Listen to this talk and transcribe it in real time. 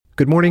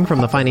Good morning from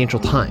the Financial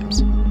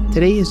Times.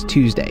 Today is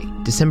Tuesday,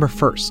 December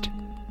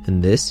 1st,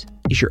 and this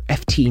is your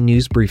FT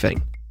News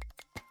Briefing.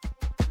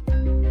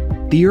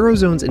 The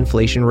Eurozone's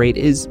inflation rate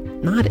is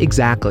not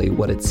exactly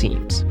what it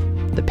seems.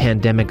 The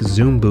pandemic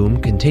Zoom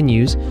boom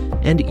continues,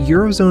 and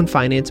Eurozone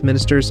finance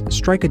ministers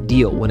strike a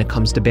deal when it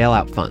comes to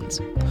bailout funds.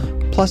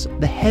 Plus,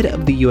 the head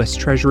of the U.S.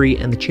 Treasury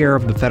and the chair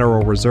of the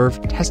Federal Reserve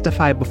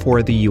testify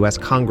before the U.S.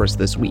 Congress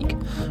this week.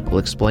 We'll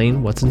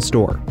explain what's in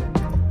store.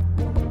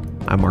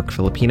 I'm Mark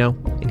Filipino,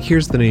 and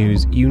here's the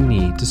news you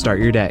need to start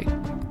your day.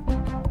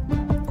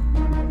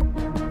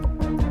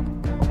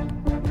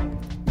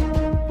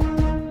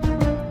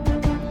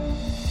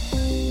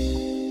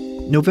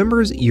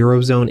 November's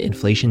Eurozone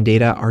inflation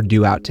data are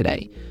due out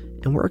today,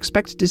 and we're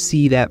expected to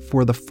see that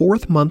for the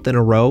fourth month in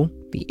a row,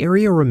 the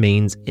area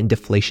remains in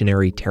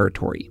deflationary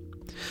territory.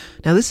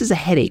 Now, this is a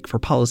headache for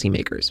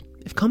policymakers.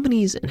 If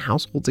companies and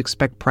households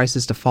expect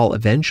prices to fall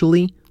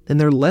eventually, then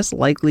they're less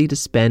likely to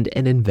spend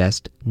and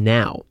invest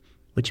now,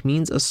 which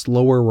means a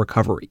slower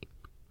recovery.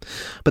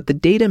 But the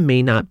data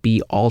may not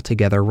be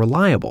altogether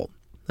reliable.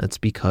 That's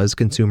because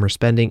consumer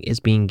spending is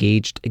being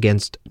gauged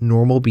against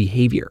normal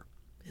behavior,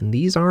 and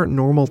these aren't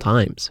normal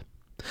times.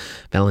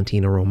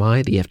 Valentina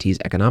Romai, the FT's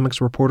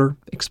economics reporter,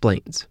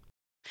 explains.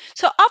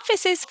 So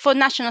offices for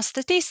national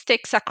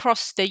statistics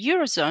across the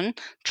Eurozone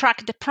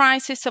track the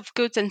prices of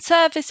goods and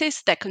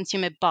services that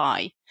consumers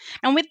buy.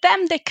 And with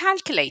them, they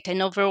calculate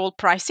an overall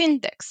price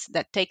index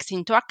that takes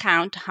into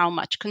account how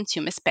much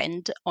consumers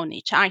spend on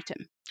each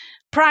item.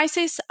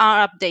 Prices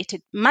are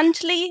updated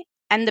monthly,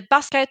 and the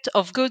basket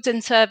of goods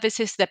and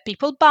services that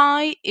people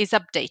buy is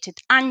updated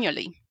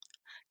annually.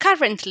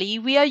 Currently,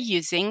 we are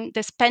using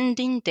the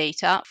spending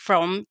data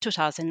from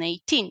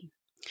 2018.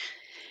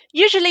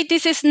 Usually,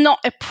 this is not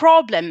a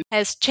problem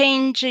as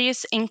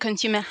changes in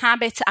consumer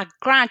habits are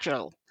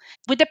gradual.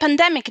 With the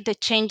pandemic, the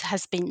change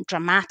has been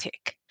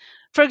dramatic.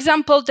 For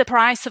example, the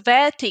price of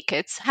air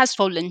tickets has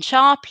fallen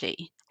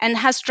sharply and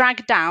has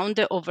dragged down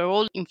the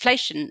overall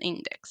inflation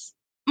index.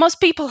 Most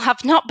people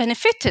have not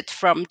benefited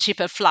from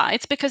cheaper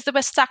flights because they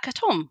were stuck at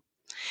home.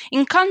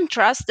 In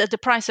contrast, the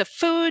price of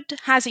food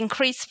has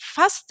increased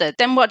faster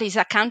than what is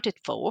accounted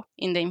for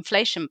in the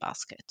inflation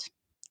basket.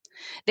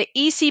 The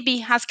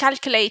ECB has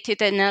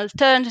calculated an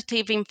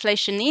alternative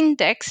inflation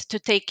index to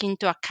take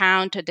into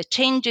account the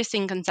changes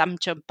in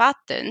consumption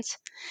patterns,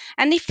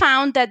 and it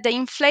found that the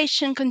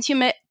inflation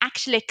consumers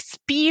actually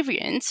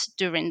experienced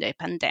during the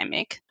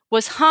pandemic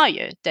was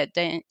higher than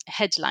the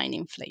headline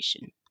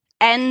inflation.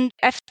 And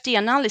FT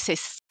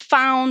analysis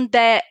found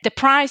that the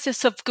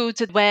prices of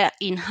goods were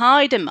in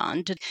high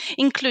demand,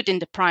 including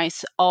the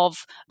price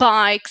of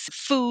bikes,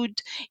 food,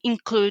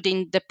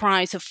 including the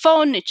price of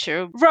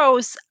furniture,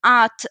 rose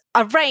at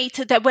a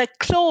rate that were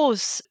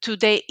close to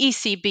the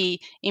ECB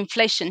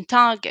inflation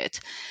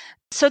target.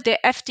 So the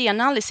FT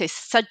analysis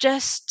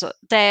suggests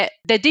that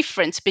the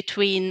difference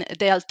between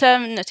the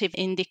alternative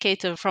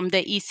indicator from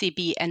the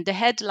ECB and the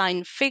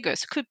headline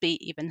figures could be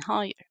even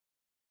higher.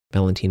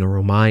 Valentina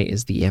Romai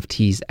is the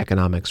FT's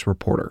economics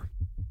reporter.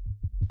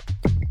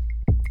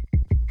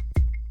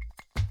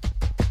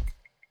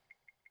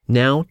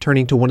 Now,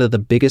 turning to one of the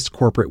biggest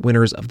corporate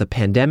winners of the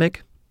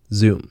pandemic,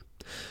 Zoom.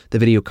 The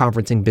video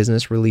conferencing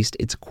business released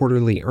its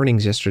quarterly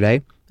earnings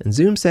yesterday, and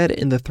Zoom said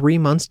in the 3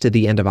 months to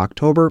the end of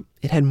October,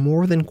 it had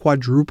more than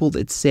quadrupled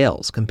its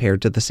sales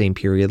compared to the same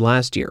period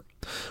last year.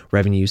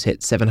 Revenues hit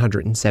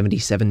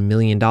 $777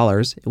 million.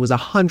 It was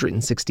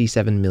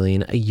 $167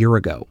 million a year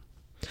ago.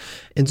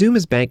 And Zoom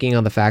is banking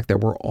on the fact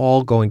that we're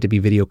all going to be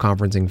video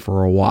conferencing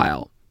for a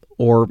while.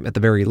 Or, at the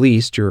very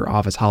least, your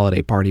office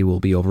holiday party will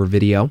be over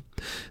video.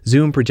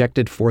 Zoom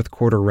projected fourth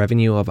quarter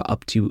revenue of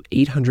up to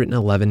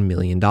 $811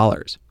 million.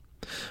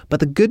 But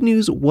the good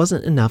news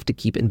wasn't enough to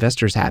keep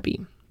investors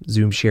happy.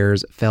 Zoom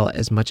shares fell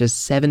as much as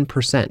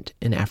 7%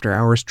 in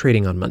after-hours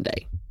trading on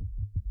Monday.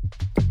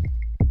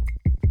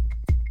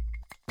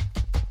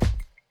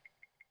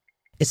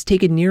 It's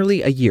taken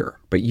nearly a year,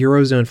 but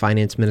Eurozone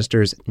finance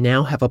ministers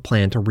now have a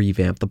plan to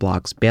revamp the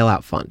bloc's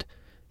bailout fund.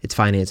 Its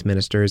finance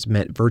ministers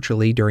met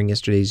virtually during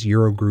yesterday's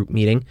Eurogroup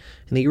meeting,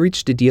 and they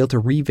reached a deal to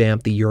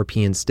revamp the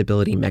European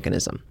Stability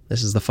Mechanism.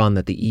 This is the fund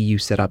that the EU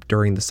set up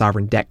during the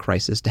sovereign debt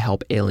crisis to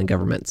help ailing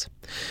governments.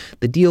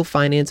 The deal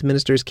finance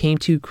ministers came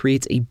to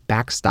creates a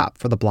backstop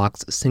for the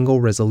bloc's Single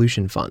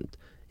Resolution Fund.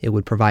 It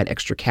would provide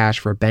extra cash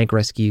for bank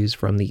rescues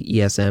from the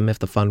ESM if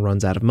the fund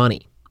runs out of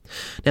money.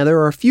 Now, there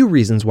are a few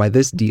reasons why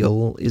this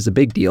deal is a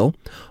big deal.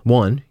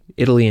 One,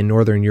 Italy and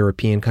northern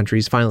European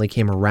countries finally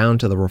came around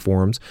to the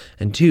reforms.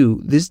 And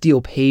two, this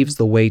deal paves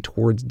the way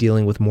towards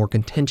dealing with more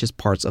contentious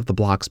parts of the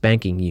bloc's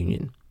banking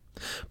union.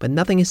 But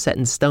nothing is set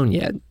in stone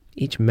yet.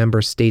 Each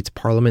member state's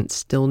parliament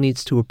still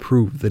needs to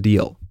approve the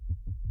deal.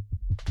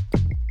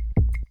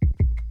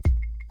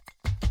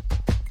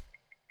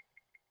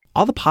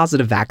 All the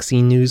positive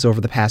vaccine news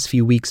over the past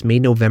few weeks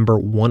made November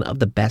one of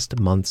the best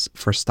months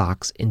for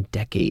stocks in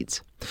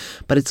decades.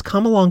 But it's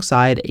come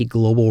alongside a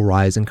global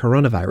rise in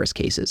coronavirus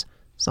cases,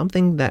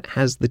 something that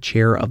has the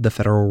chair of the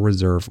Federal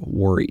Reserve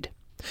worried.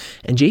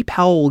 And Jay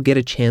Powell will get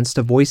a chance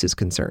to voice his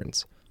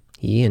concerns.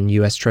 He and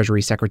U.S.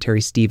 Treasury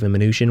Secretary Steven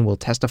Mnuchin will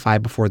testify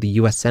before the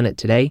U.S. Senate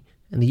today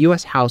and the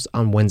U.S. House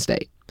on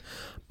Wednesday.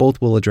 Both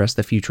will address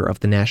the future of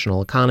the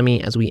national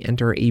economy as we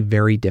enter a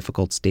very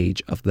difficult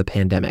stage of the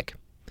pandemic.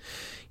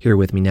 Here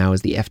with me now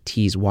is the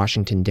FT's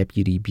Washington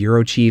Deputy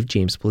Bureau Chief,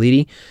 James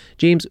Politi.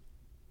 James,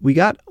 we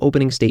got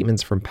opening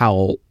statements from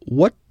Powell.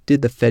 What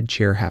did the Fed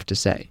chair have to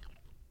say?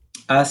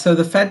 So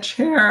the Fed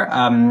chair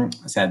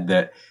said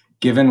that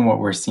given what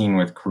we're seeing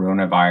with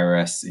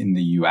coronavirus in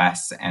the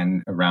U.S.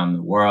 and around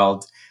the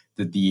world,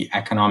 that the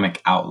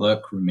economic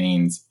outlook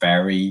remains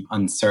very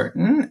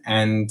uncertain.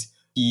 And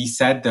he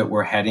said that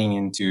we're heading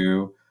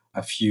into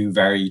a few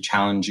very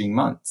challenging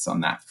months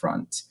on that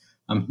front.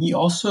 He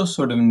also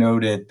sort of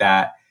noted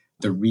that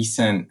the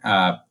recent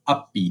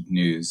upbeat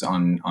news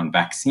on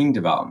vaccine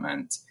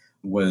development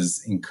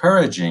was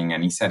encouraging.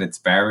 And he said it's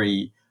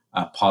very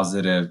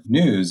positive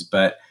news,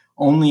 but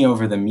only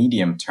over the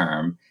medium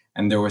term.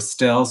 And there was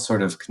still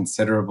sort of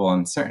considerable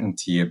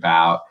uncertainty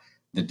about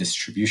the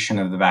distribution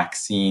of the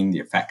vaccine, the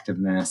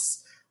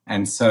effectiveness.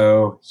 And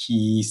so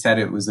he said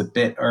it was a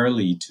bit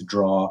early to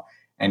draw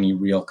any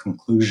real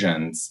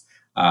conclusions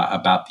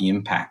about the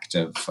impact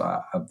of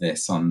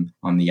this on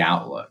the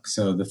outlook.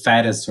 So the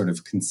Fed has sort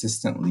of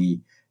consistently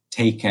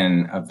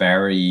taken a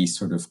very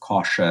sort of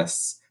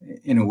cautious,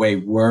 in a way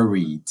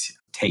worried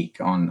take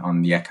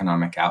on the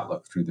economic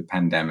outlook through the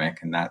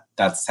pandemic, and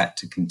that's set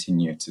to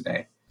continue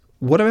today.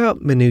 What about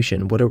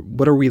Mnuchin?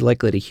 What are we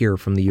likely to hear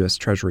from the U.S.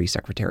 Treasury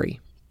Secretary?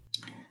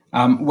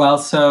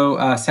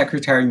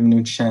 Secretary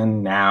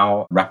Mnuchin,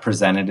 now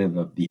representative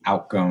of the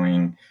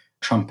outgoing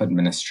Trump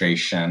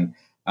administration,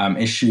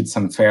 issued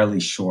some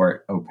fairly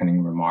short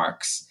opening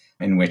remarks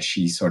in which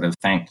he sort of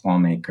thanked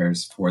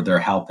lawmakers for their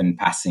help in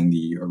passing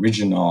the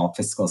original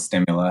fiscal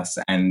stimulus.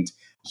 And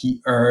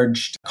he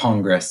urged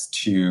Congress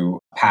to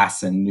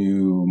pass a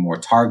new, more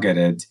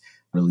targeted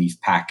relief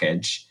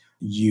package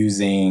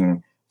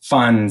using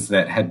funds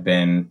that had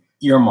been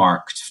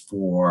earmarked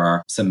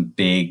for some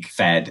big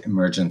Fed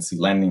emergency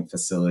lending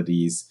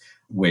facilities,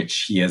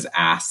 which he has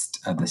asked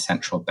the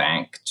central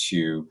bank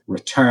to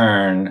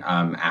return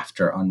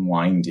after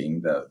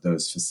unwinding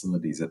those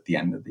facilities at the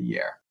end of the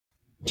year.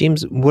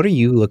 James, what are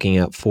you looking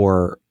out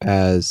for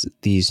as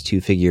these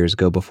two figures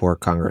go before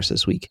Congress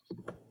this week?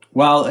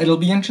 Well, it'll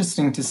be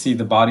interesting to see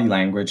the body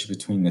language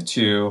between the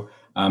two.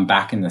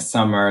 Back in the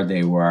summer,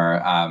 they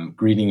were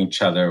greeting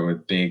each other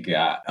with big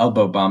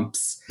elbow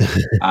bumps.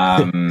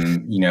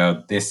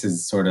 This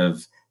is sort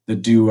of the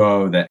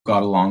duo that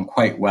got along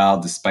quite well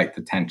despite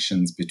the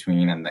tensions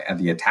between and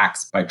the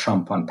attacks by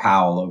Trump on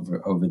Powell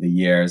over the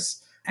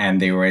years.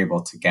 And they were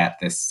able to get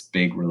this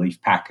big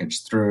relief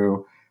package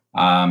through.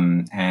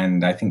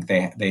 And I think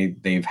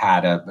they've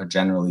had a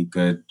generally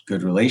good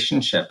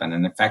relationship and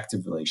an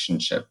effective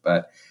relationship.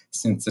 But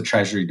since the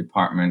Treasury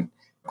Department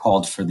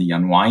called for the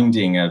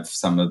unwinding of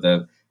some of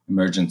the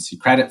emergency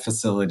credit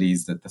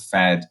facilities that the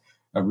Fed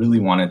really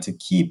wanted to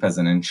keep as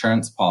an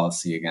insurance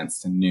policy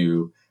against a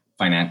new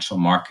financial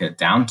market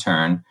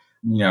downturn,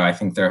 I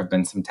think there have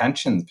been some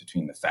tensions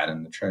between the Fed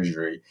and the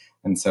Treasury.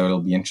 And so it'll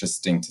be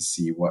interesting to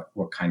see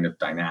what kind of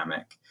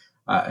dynamic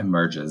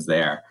emerges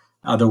there.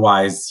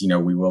 Otherwise,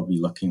 we will be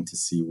looking to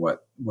see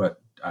what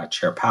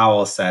Chair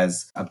Powell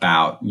says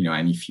about,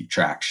 any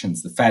future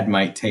actions the Fed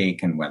might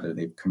take and whether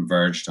they've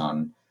converged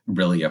on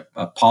really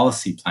a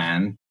policy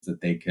plan that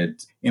they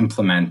could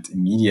implement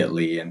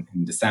immediately in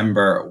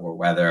December, or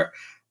whether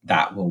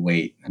that will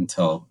wait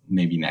until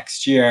maybe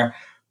next year.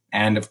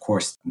 And of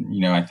course,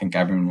 I think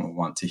everyone will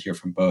want to hear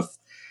from both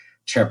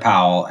Chair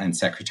Powell and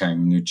Secretary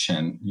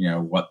Mnuchin,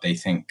 what they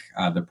think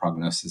the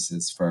prognosis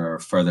is for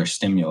further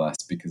stimulus,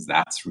 because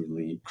that's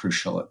really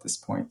crucial at this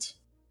point.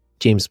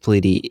 James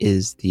Politi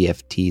is the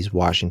FT's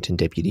Washington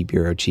Deputy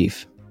Bureau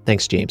Chief.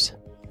 Thanks, James.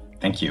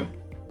 Thank you.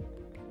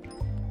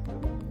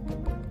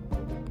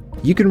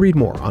 You can read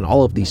more on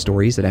all of these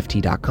stories at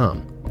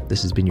FT.com.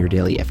 This has been your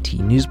daily FT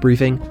News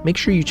Briefing. Make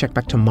sure you check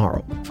back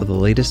tomorrow for the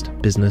latest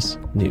business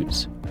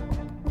news.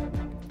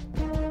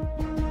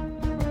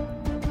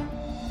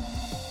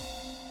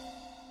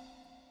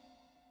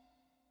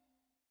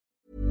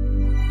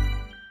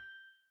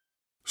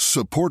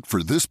 Support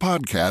for this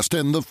podcast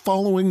and the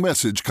following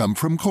message come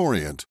from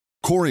Corient.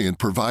 Corient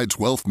provides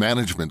wealth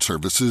management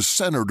services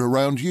centered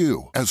around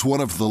you. As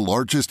one of the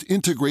largest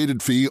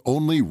integrated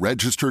fee-only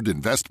registered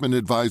investment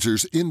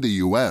advisors in the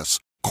U.S.,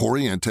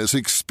 Corient has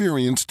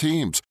experienced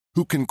teams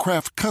who can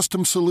craft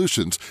custom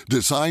solutions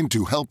designed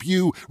to help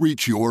you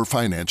reach your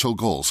financial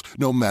goals,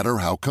 no matter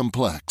how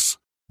complex.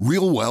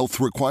 Real wealth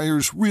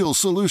requires real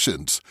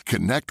solutions.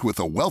 Connect with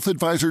a wealth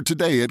advisor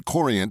today at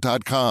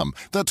Corient.com.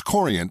 That's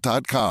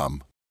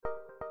Corient.com.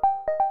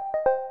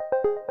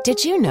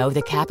 Did you know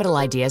the Capital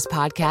Ideas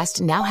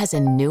podcast now has a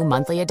new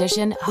monthly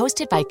edition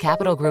hosted by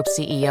Capital Group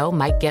CEO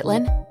Mike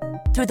Gitlin?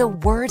 Through the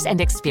words and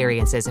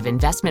experiences of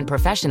investment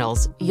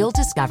professionals, you'll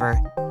discover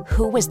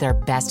who was their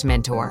best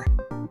mentor,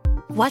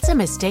 what's a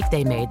mistake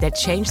they made that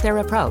changed their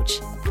approach,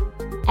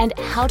 and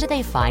how do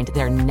they find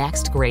their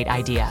next great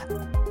idea.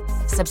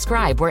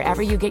 Subscribe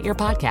wherever you get your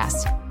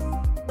podcasts.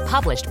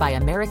 Published by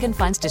American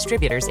Funds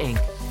Distributors, Inc.